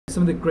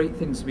Some of the great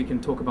things we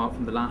can talk about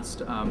from the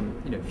last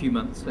few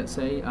months, let's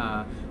say,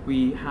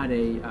 we had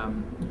a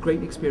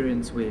great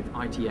experience with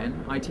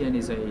ITN. ITN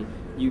is a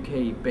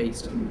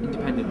UK-based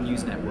independent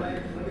news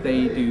network.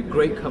 They do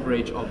great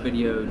coverage of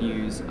video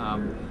news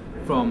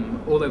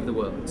from all over the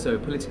world, so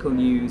political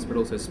news, but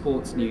also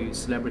sports news,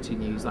 celebrity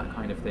news, that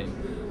kind of thing.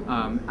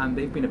 And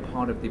they've been a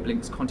part of the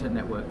Blinkx content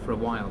network for a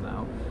while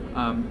now.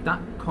 That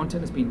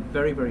content has been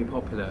very, very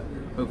popular.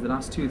 Over the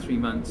last 2 or 3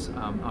 months,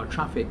 our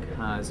traffic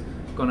has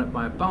gone up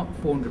by about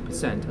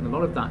 400%, and a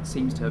lot of that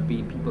seems to have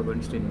been people who are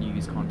interested in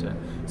news content.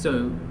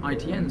 So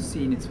ITN's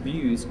seen its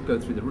views go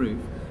through the roof.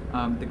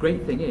 The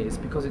great thing is,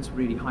 because it's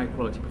really high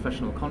quality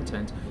professional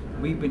content,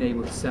 we've been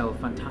able to sell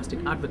fantastic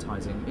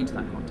advertising into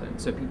that content.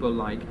 So people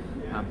like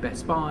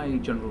Best Buy,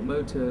 General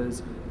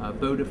Motors,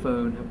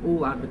 Vodafone have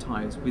all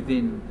advertised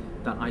within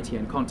that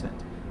ITN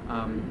content.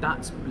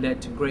 That's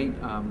led to great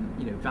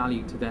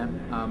value to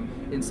them.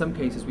 In some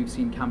cases we've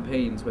seen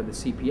campaigns where the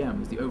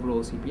CPMs, the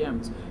overall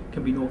CPMs,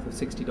 can be north of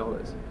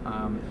 $60.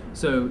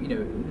 So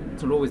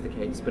it's not always the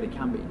case, but it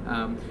can be.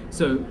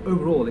 So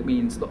overall it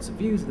means lots of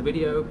views of the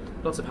video,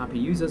 lots of happy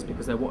users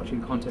because they're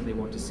watching content they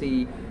want to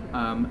see,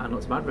 and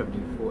lots of ad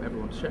revenue for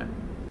everyone to share.